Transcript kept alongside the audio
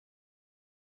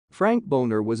Frank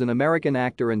Boner was an American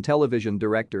actor and television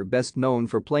director best known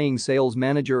for playing sales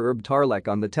manager Herb Tarlek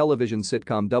on the television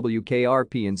sitcom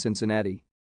WKRP in Cincinnati.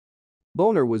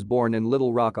 Boner was born in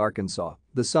Little Rock, Arkansas,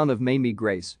 the son of Mamie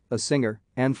Grace, a singer,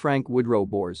 and Frank Woodrow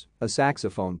Bors, a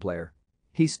saxophone player.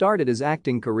 He started his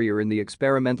acting career in the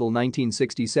experimental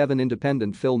 1967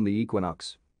 independent film The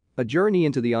Equinox. A Journey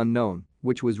into the Unknown,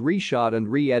 which was reshot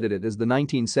and re-edited as the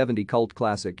 1970 cult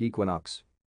classic Equinox.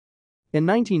 In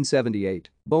 1978,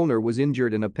 Boner was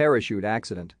injured in a parachute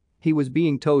accident. He was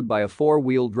being towed by a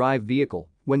four-wheel drive vehicle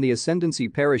when the ascendancy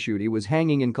parachute he was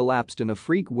hanging in collapsed in a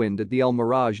freak wind at the El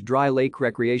Mirage Dry Lake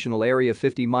Recreational Area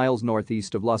 50 miles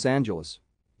northeast of Los Angeles.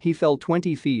 He fell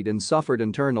 20 feet and suffered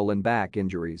internal and back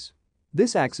injuries.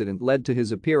 This accident led to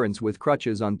his appearance with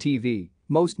crutches on TV,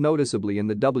 most noticeably in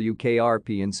the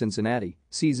WKRP in Cincinnati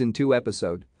Season 2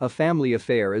 episode, A Family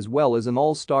Affair, as well as an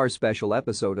all-star special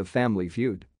episode of Family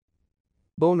Feud.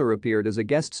 Boner appeared as a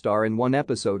guest star in one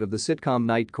episode of the sitcom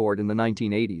Night Court in the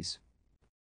 1980s.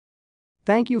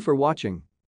 Thank you for watching.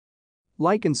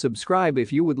 Like and subscribe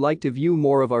if you would like to view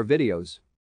more of our videos.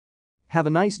 Have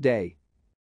a nice day.